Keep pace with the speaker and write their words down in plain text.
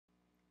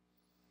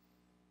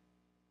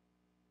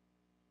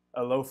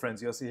Hello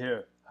friends, Yossi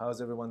here.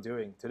 How's everyone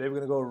doing? Today we're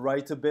going to go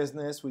right to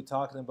business. We're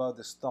talking about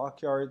the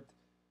Stockyard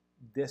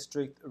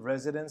District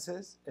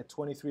residences at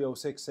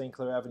 2306 St.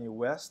 Clair Avenue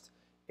West.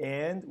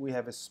 And we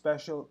have a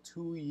special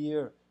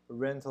 2-year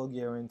rental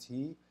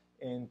guarantee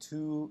and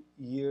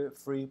 2-year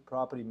free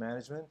property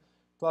management,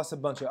 plus a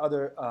bunch of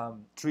other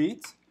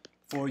treats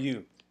for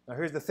you. Now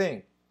here's the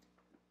thing.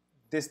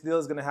 This deal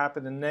is going to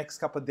happen in the next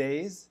couple of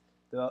days.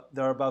 There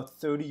are about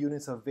 30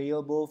 units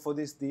available for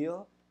this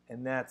deal,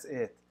 and that's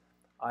it.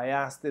 I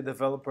asked the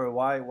developer,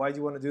 why do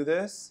you want to do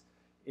this?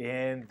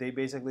 And they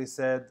basically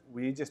said,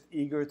 we're just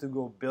eager to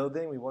go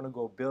building. We want to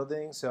go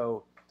building,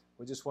 so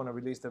we just want to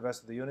release the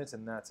rest of the units,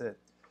 and that's it.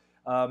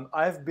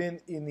 I've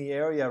been in the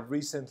area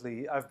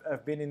recently.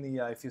 I've been in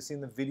the, if you've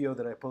seen the video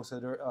that I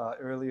posted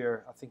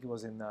earlier, I think it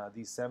was in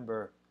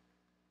December.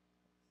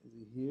 Is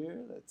it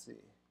here? Let's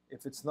see.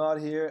 If it's not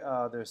here,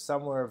 there's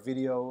somewhere a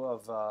video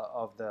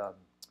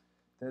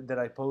that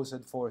I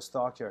posted for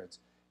Stockyards.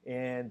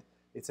 And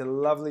it's a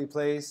lovely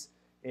place.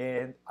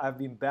 And I've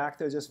been back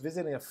there just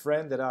visiting a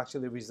friend that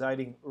actually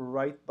residing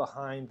right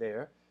behind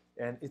there.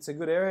 And it's a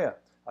good area.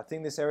 I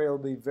think this area will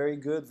be very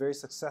good, very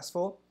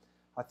successful.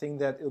 I think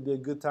that it'll be a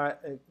good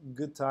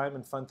time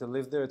and fun to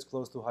live there. It's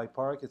close to High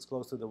Park. It's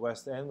close to the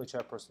West End, which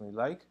I personally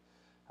like.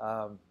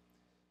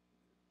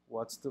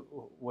 What do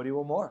you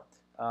want more?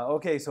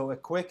 Okay, so a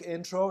quick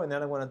intro, and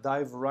then I want to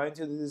dive right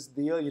into this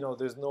deal. You know,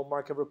 there's no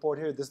market report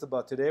here. This is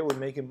about today. We're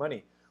making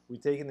money. We're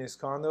taking these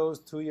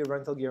condos, 2-year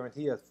rental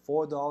guarantee at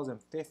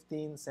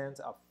 $4.15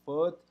 a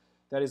foot.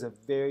 That is a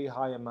very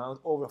high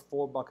amount, over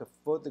 $4 a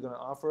foot they're going to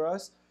offer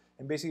us.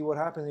 And basically what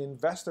happens, the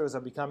investors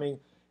are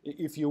becoming,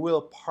 if you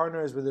will,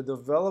 partners with the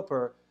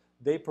developer.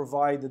 They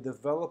provide the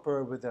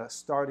developer with the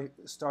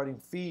starting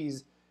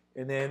fees,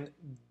 and then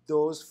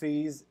those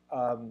fees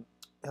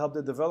help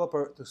the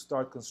developer to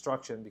start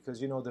construction,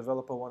 because, you know,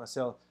 developer want to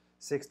sell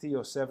 60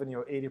 or 70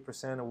 or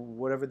 80% or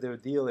whatever their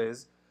deal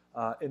is,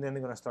 and then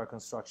they're going to start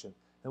construction.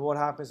 And what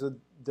happens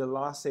with the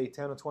last, say,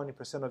 10 or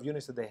 20% of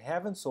units that they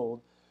haven't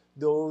sold,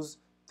 those,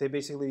 they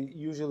basically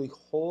usually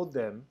hold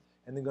them,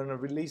 and they're going to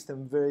release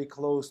them very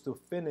close to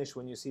finish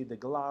when you see the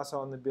glass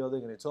on the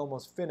building and it's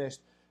almost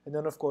finished. And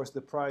then, of course, the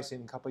price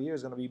in a couple of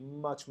years is going to be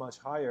much, much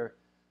higher,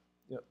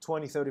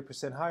 20,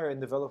 30% higher, and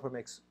the developer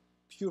makes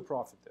pure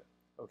profit there,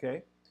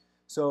 okay?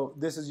 So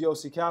this is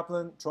Yossi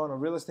Kaplan, Toronto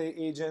real estate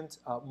agent,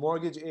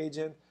 mortgage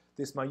agent.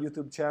 This is my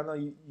YouTube channel,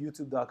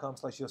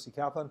 youtube.com/Yossi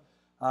Kaplan.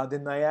 The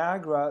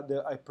Niagara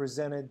that I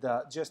presented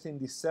just in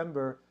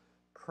December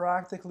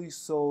practically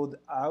sold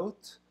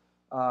out.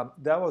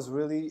 That was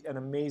really an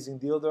amazing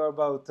deal. There are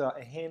about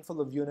a handful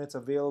of units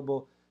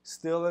available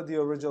still at the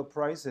original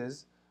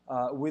prices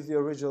with the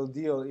original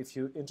deal. If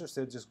you're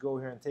interested, just go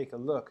here and take a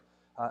look.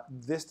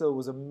 This deal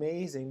was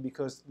amazing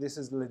because this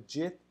is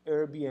legit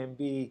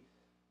Airbnb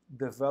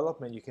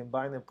development. You can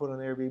buy them and put on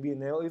Airbnb,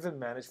 and they'll even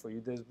manage for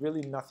you. There's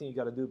really nothing you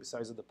got to do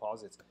besides the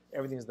deposits.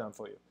 Everything's done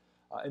for you.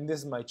 And this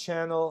is my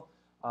channel.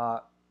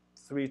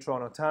 3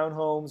 Toronto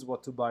townhomes,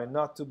 what to buy,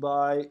 not to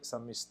buy,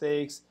 some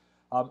mistakes.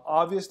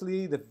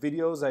 Obviously, the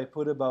videos I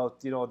put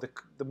about, you know, the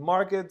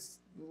markets,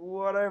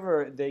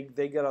 whatever, they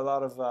get a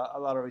lot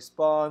of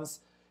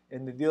response,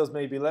 and the deals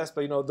may be less.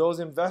 But, you know, those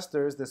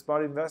investors, the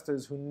smart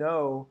investors who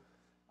know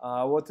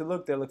what to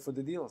look, they look for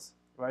the deals,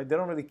 right? They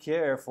don't really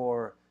care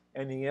for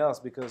anything else,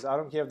 because I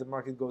don't care if the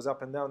market goes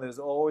up and down. There's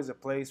always a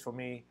place for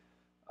me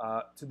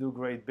to do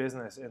great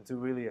business and to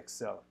really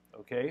excel.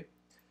 Okay,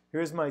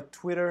 here's my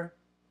Twitter.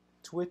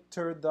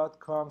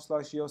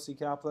 Twitter.com/Yossi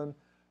Kaplan.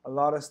 A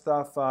lot of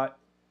stuff.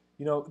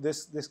 You know,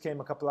 this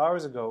came a couple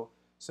hours ago.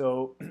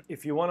 So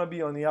if you want to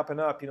be on the up and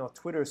up, you know,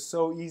 Twitter is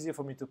so easy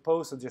for me to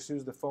post. So just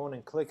use the phone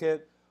and click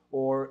it.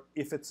 Or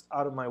if it's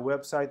out of my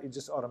website, it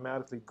just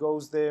automatically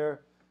goes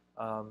there.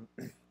 You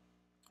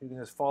can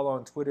just follow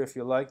on Twitter if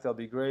you like. That'll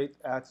be great.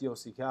 At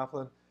Yossi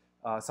Kaplan.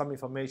 Some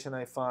information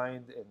I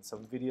find and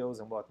some videos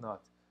and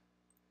whatnot.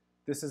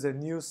 This is a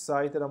new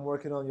site that I'm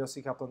working on,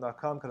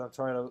 YossiKaplan.com, because I'm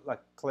trying to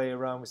play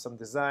around with some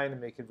design and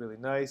make it really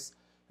nice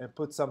and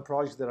put some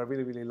projects that I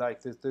really, really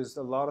like. There's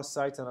a lot of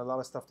sites and a lot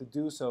of stuff to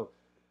do, so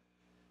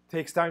it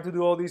takes time to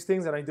do all these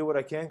things, and I do what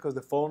I can because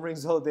the phone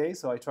rings all day,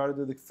 so I try to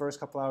do the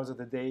first couple hours of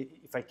the day,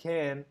 if I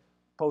can,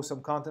 post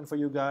some content for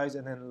you guys,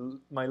 and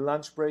then my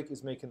lunch break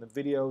is making the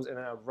videos, and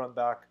then I run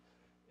back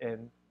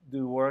and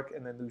do work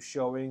and then do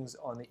showings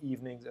on the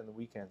evenings and the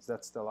weekends.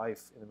 That's the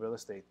life in real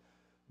estate.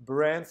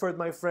 Brantford,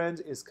 my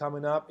friend, is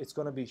coming up. It's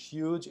going to be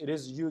huge. It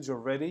is huge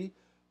already.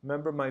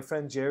 Remember, my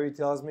friend Jerry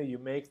tells me you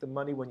make the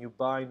money when you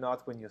buy,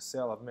 not when you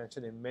sell. I've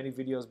mentioned in many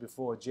videos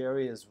before.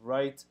 Jerry is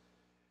right,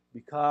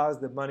 because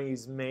the money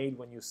is made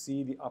when you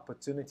see the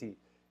opportunity.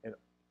 And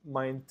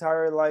my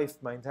entire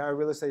life, my entire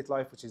real estate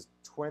life, which is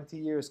 20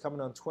 years,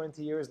 coming on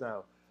 20 years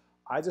now,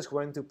 I just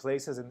went to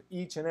places, and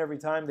each and every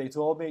time they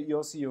told me,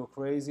 Yossi, you're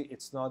crazy.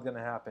 It's not going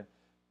to happen.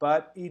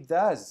 But it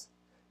does.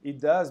 It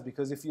does,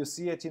 because if you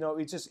see it, you know,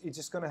 it's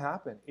just going to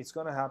happen. It's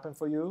going to happen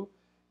for you.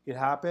 It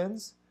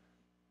happens.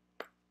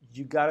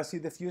 You got to see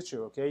the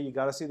future, okay? You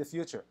got to see the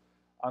future.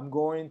 I'm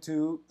going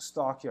to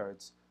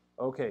Stockyards.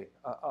 Okay,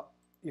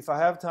 if I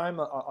have time,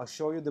 I'll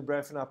show you the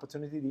Brentford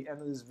opportunity at the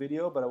end of this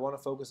video, but I want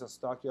to focus on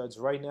Stockyards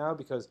right now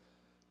because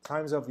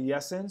time's of the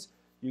essence.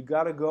 You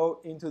got to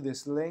go into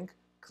this link,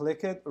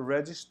 click it,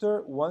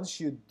 register. Once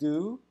you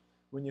do,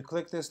 when you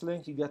click this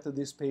link, you get to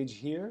this page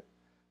here.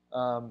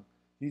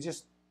 You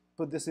just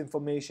put this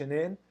information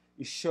in.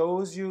 It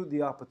shows you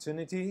the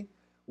opportunity.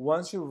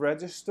 Once you're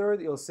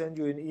registered, it'll send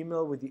you an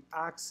email with the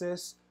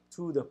access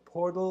to the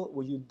portal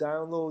where you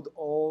download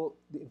all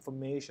the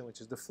information,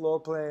 which is the floor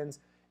plans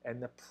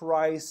and the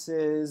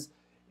prices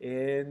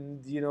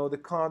and the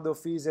condo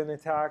fees and the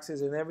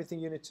taxes and everything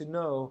you need to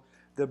know,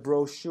 the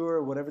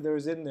brochure, whatever there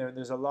is in there.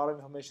 There's a lot of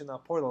information in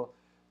that portal.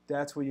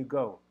 That's where you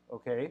go,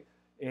 okay?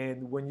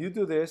 And when you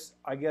do this,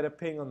 I get a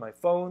ping on my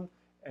phone,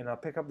 and I'll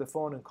pick up the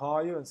phone and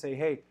call you and say,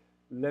 hey,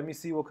 let me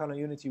see what kind of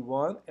unit you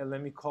want, and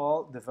let me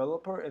call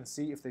developer and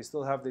see if they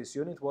still have this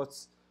unit. What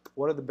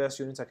are the best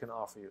units I can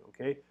offer you,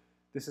 okay?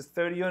 This is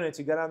 30 units.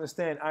 You got to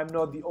understand, I'm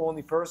not the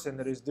only person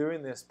that is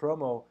doing this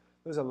promo.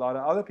 There's a lot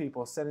of other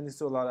people sending this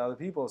to a lot of other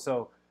people.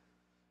 So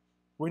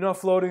we're not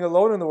floating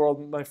alone in the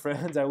world, my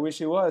friends. I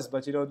wish it was,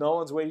 but no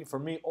one's waiting for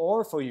me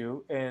or for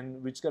you,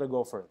 and we just got to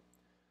go for it.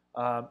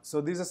 So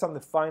these are some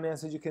of the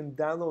finances. You can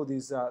download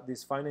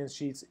these finance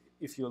sheets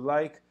if you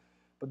like.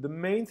 But the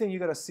main thing you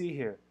got to see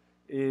here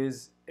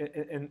is,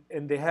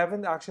 and they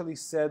haven't actually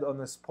said on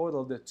this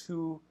portal, the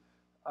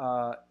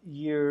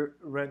 2-year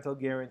rental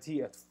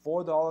guarantee at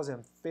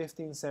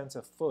 $4.15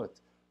 a foot.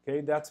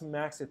 Okay, that's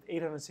maxed at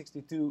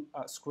 862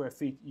 square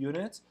feet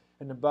units,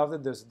 and above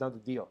it there's another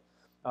deal.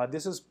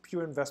 This is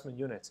pure investment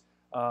units.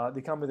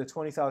 They come with a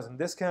 $20,000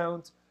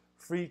 discount,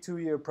 free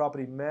 2-year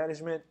property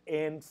management,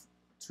 and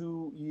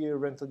 2-year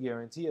rental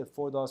guarantee at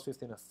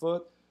 $4.15 a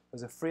foot.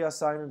 There's a free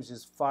assignment, which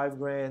is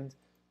 $5,000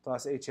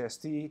 plus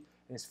HST,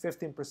 and it's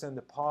 15%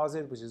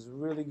 deposit, which is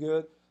really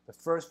good. The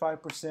first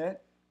 5%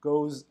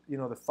 goes, the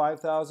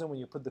 $5,000 when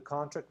you put the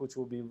contract, which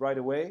will be right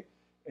away,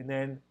 and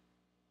then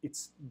it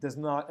does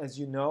not, as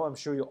you know, I'm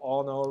sure you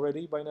all know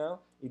already by now,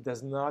 it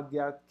does not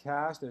get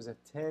cash. There's a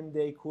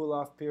 10-day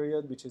cool-off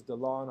period, which is the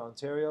law in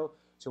Ontario.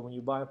 So when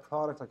you buy a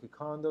product like a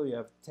condo, you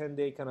have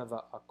 10-day kind of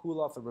a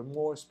cool-off, a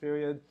remorse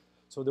period.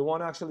 So they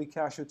won't actually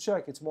cash your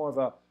check. It's more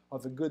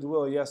of a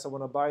goodwill. Yes, I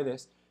want to buy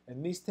this.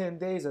 And these 10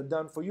 days are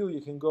done for you.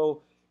 You can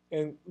go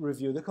and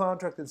review the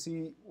contract and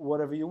see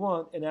whatever you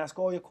want and ask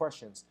all your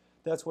questions.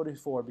 That's what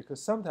it's for,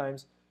 because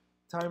sometimes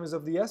time is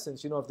of the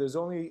essence. If there's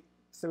only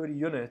 30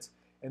 units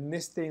and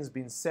this thing's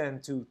been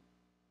sent to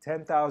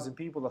 10,000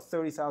 people or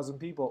 30,000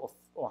 people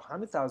or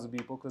 100,000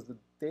 people, because the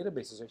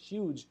databases are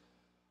huge,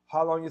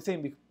 how long you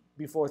think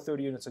before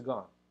 30 units are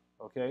gone,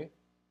 okay?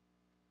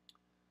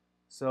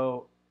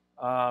 So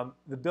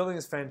the building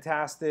is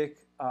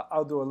fantastic.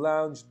 Outdoor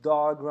lounge,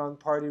 dog run,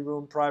 party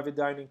room, private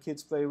dining,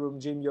 kids playroom,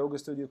 gym, yoga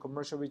studio,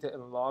 commercial retail,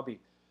 and lobby.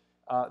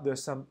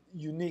 There's some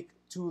unique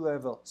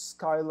 2-level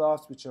sky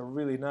lofts, which are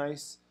really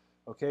nice.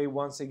 Okay,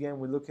 once again,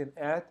 we're looking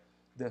at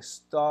the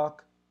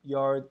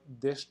Stockyard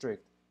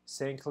district,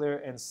 St. Clair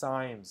and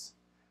Symes.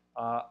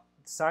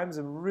 Symes is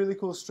a really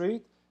cool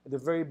street. At the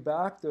very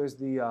back, there's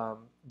the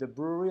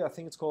brewery. I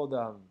think it's called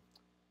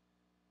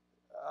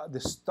the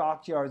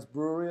Stockyards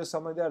Brewery or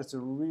something like that. It's a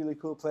really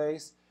cool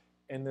place.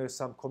 And there's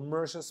some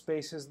commercial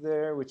spaces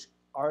there, which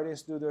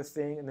artists do their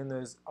thing. And then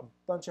there's a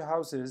bunch of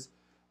houses.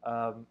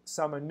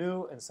 Some are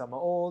new and some are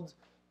old.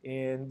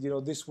 And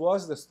this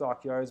was the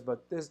Stockyards,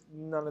 but there's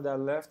none of that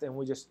left. And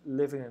we're just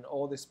living in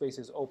all these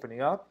spaces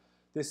opening up.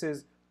 This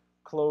is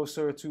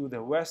closer to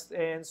the West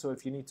End. So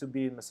if you need to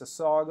be in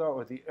Mississauga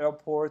or the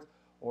airport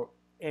or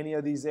any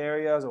of these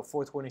areas, or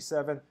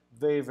 427,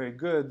 very, very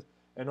good.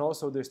 And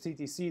also there's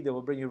TTC that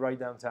will bring you right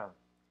downtown.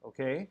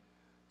 Okay?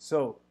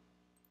 So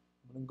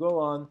I'm going to go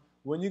on.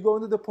 When you go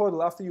into the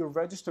portal, after you're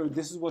registered,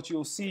 this is what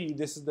you'll see.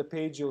 This is the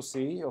page you'll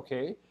see,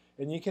 okay?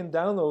 And you can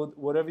download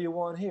whatever you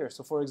want here.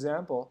 So for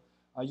example,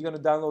 you're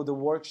going to download the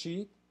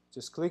worksheet.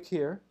 Just click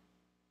here.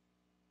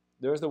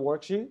 There's the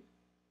worksheet.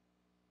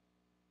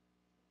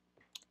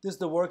 This is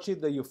the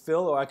worksheet that you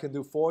fill, or I can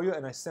do for you,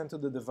 and I send to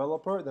the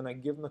developer. Then I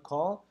give them a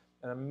call,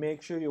 and I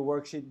make sure your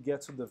worksheet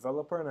gets to the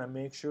developer, and I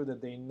make sure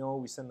that they know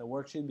we send the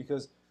worksheet,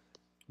 because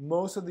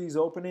most of these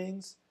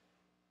openings,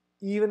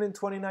 even in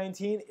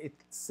 2019, it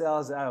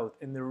sells out.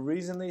 And the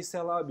reason they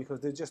sell out, because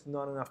there's just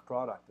not enough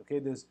product, okay?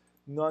 There's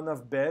not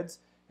enough beds.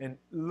 And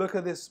look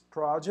at this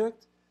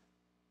project.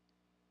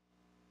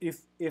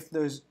 If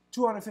there's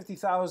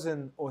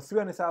 250,000 or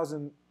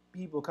 300,000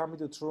 people coming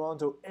to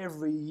Toronto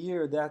every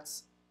year,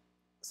 that's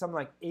something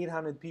like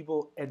 800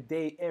 people a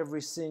day,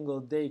 every single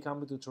day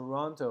coming to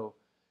Toronto.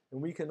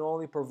 And we can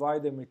only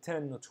provide them with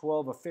 10 or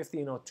 12 or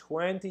 15 or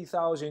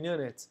 20,000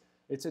 units.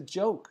 It's a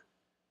joke.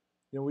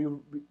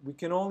 We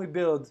can only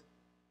build,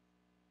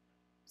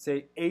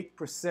 say,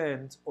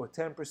 8% or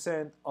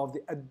 10% of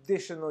the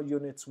additional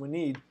units we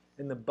need,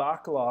 and the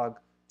backlog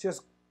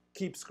just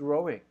keeps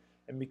growing.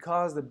 And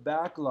because the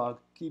backlog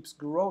keeps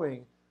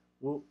growing,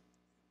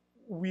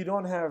 we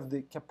don't have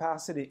the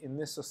capacity in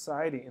this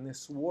society, in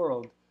this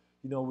world,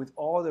 with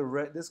all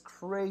the this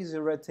crazy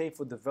red tape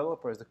for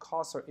developers. The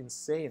costs are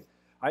insane.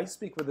 I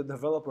speak with a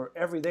developer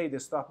every day. They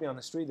stop me on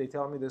the street, they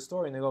tell me this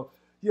story, and they go,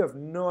 you have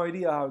no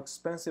idea how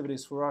expensive it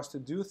is for us to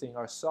do things.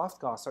 Our soft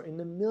costs are in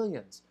the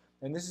millions.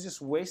 And this is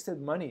just wasted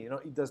money. You know,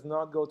 it does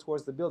not go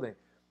towards the building.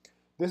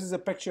 This is a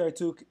picture I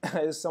took.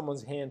 There's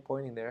someone's hand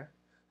pointing there.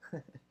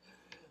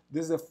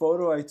 This is a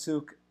photo I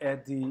took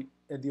at the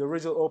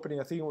original opening.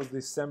 I think it was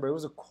December. It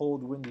was a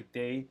cold, windy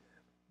day.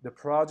 The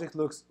project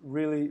looks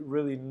really,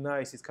 really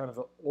nice. It's kind of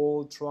an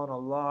old Toronto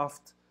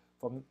loft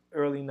from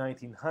early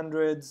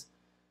 1900s.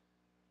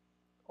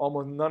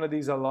 Almost none of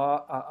these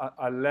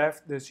are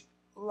left. There's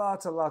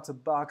lots and lots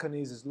of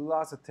balconies. There's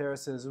lots of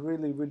terraces.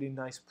 Really, really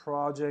nice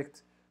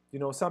project. You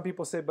know, some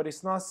people say, but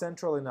it's not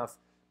central enough.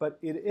 But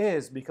it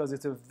is, because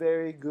it's a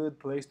very good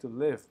place to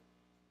live.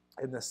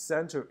 And the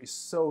center is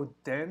so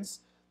dense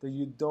that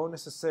you don't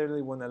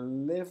necessarily want to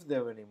live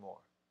there anymore.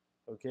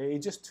 Okay,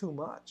 it's just too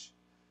much.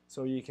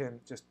 So you can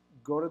just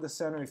go to the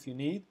center if you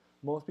need.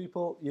 Most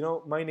people, you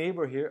know, my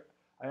neighbor here,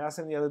 I asked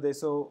him the other day,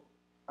 so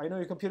I know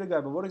you're a computer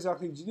guy, but what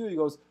exactly did you do? He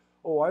goes,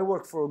 oh, I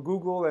work for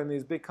Google and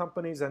these big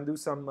companies and do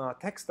some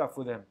tech stuff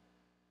with them.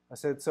 I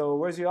said, so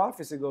where's your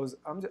office? He goes,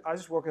 I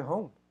just work at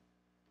home.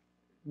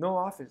 No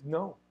office,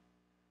 no.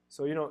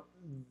 So, you know,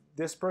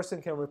 this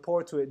person can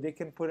report to it. They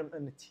can put them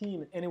in a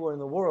team anywhere in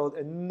the world,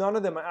 and none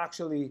of them are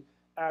actually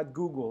at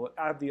Google,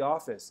 at the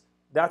office.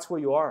 That's where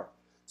you are.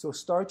 So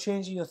start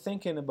changing your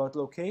thinking about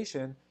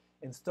location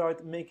and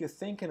start make your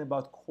thinking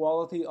about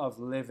quality of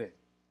living,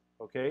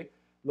 okay?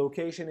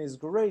 Location is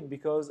great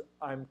because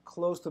I'm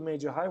close to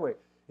major highway.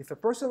 If a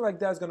person like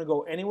that is going to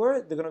go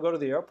anywhere, they're going to go to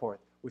the airport,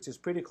 which is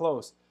pretty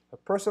close. A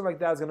person like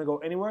that is going to go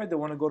anywhere, they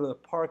want to go to the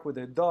park with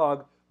their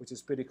dog, which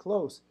is pretty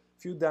close.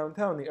 If you're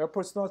downtown, the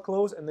airport's not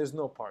closed and there's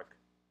no park.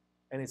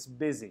 And it's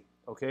busy,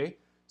 okay?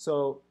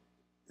 So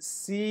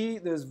see,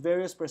 there's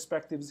various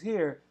perspectives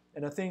here.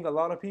 And I think a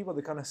lot of people,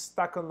 they're kind of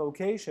stuck on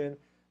location.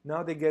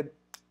 Now they get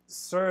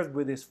served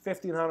with this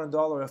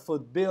 $1,500 a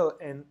foot bill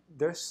and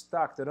they're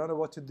stuck. They don't know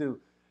what to do.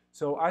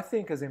 So I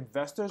think as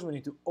investors, we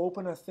need to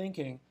open our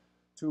thinking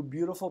to a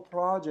beautiful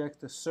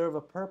project to serve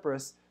a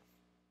purpose.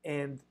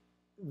 And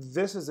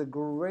this is a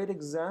great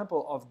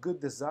example of good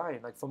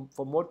design. Like from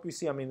what we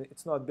see, I mean,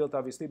 it's not built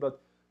obviously,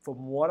 but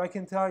from what I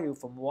can tell you,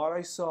 from what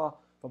I saw,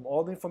 from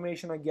all the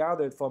information I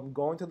gathered, from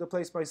going to the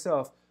place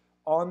myself,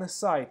 on the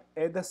site,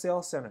 at the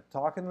sales center,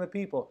 talking to the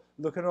people,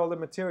 looking at all the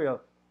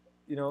material,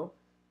 you know,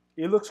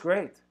 it looks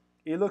great.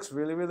 It looks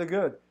really, really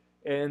good.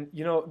 And,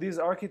 you know, these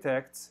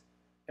architects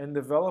and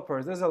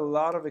developers, there's a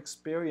lot of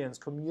experience,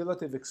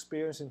 cumulative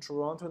experience in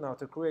Toronto now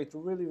to create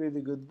really,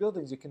 really good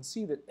buildings. You can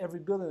see that every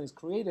building is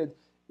created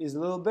is a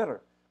little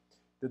better.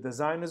 The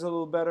design is a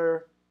little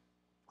better,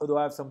 although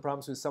I have some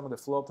problems with some of the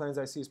floor plans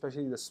I see,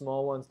 especially the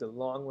small ones, the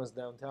long ones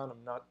downtown.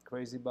 I'm not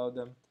crazy about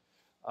them.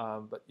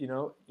 But, you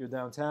know, you're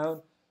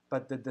downtown.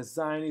 But the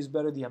design is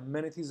better. The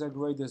amenities are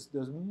great. There's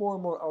more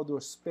and more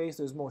outdoor space.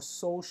 There's more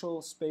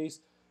social space.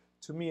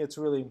 To me, it's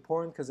really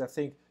important because I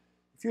think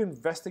if you're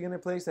investing in a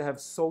place that have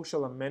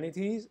social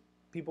amenities,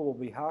 people will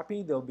be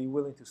happy. They'll be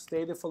willing to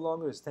stay there for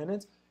longer as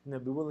tenants, and they'll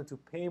be willing to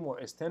pay more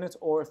as tenants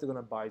or if they're going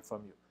to buy it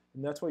from you.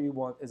 And that's what you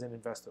want as an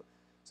investor.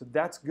 So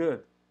that's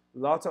good.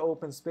 Lots of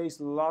open space,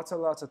 lots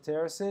of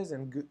terraces,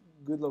 and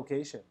good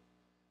location.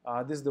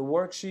 This is the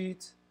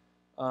worksheet.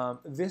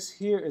 This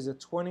here is a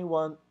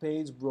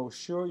 21-page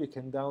brochure. You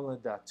can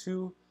download that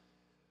too.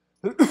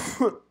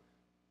 It's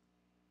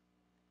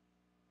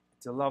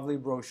a lovely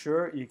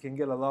brochure. You can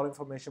get a lot of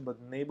information about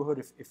the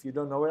neighborhood if you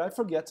don't know it. I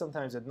forget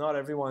sometimes that not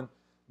everyone has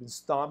been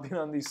stomping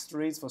on these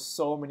streets for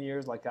so many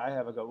years like I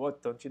have. I go,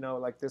 what, don't you know,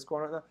 like this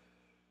corner?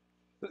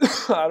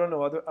 I don't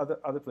know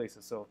other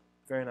places, so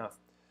fair enough.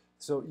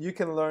 So you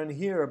can learn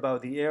here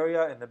about the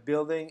area and the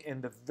building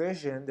and the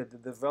vision that the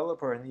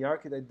developer and the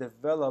architect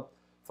developed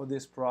for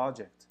this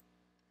project.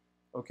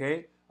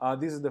 Okay,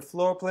 these are the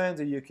floor plans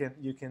that you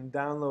can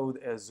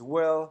download as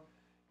well.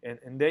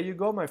 And there you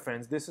go, my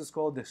friends. This is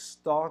called the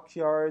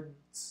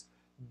Stockyards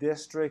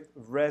District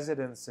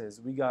Residences.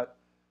 We got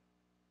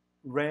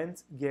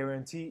rent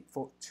guarantee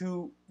for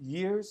 2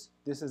 years.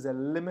 This is a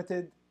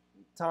limited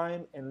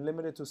time and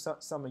limited to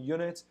some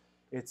units.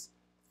 It's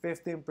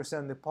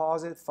 15%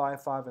 deposit,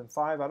 5, 5, and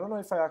 5. I don't know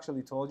if I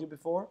actually told you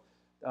before.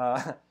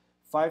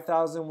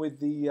 5,000 with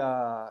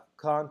the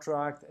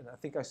contract, and I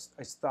think I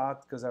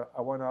stopped because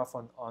I went off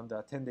on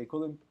the 10-day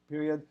cooling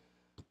period.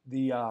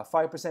 The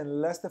 5%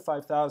 less than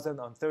 5,000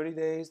 on 30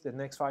 days. The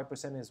next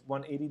 5% is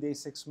 180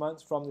 days, 6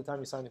 months from the time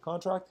you sign the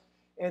contract.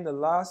 And the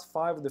last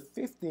 5 of the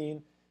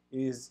 15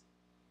 is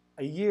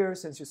a year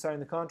since you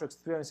signed the contract,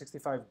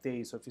 365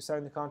 days. So if you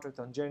sign the contract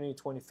on January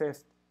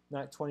 25th,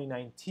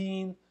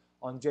 2019,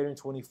 on January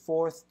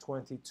 24th,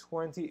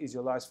 2020 is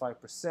your last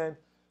 5%.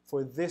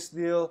 For this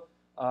deal,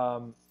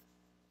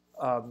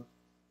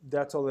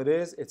 that's all it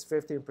is. It's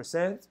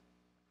 15%.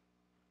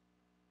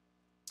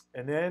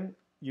 And then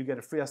you get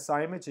a free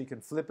assignment. So you can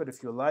flip it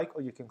if you like,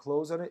 or you can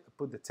close on it,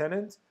 put the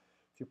tenant.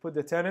 If you put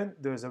the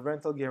tenant, there's a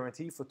rental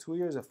guarantee for 2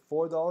 years of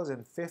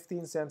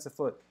 $4.15 a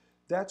foot.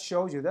 That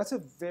shows you that's a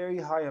very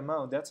high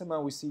amount. That's the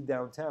amount we see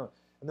downtown.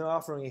 And they're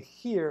offering it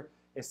here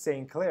at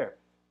St. Clair.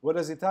 What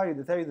does it tell you?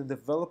 They tell you the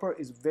developer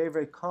is very,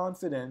 very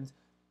confident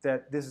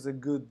that this is a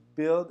good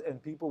build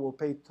and people will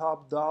pay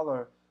top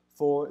dollar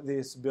for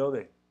this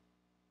building.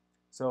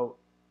 So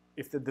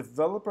if the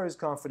developer is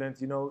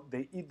confident, you know,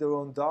 they eat their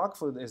own dog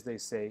food, as they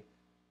say,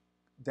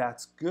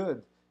 that's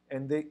good.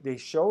 And they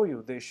show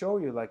you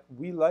like,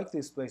 we like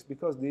this place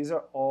because these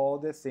are all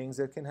the things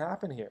that can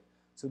happen here.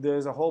 So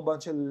there's a whole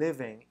bunch of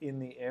living in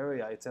the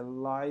area. It's a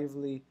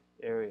lively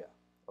area,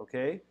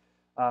 okay?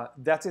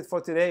 That's it for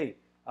today.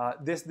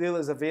 This deal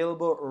is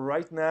available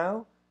right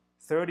now,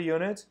 30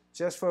 units,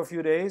 just for a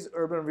few days.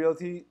 Urban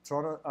Realty,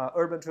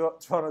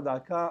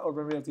 urbantoronto.com,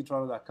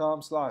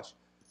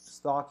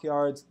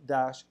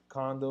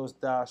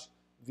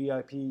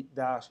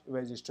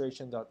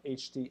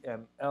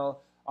 urbanrealty.toronto.com/stockyards-condos-vip-registration.html.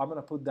 I'm going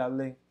to put that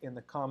link in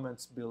the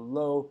comments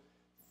below.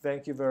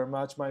 Thank you very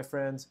much, my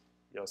friends.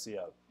 Yossi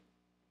out.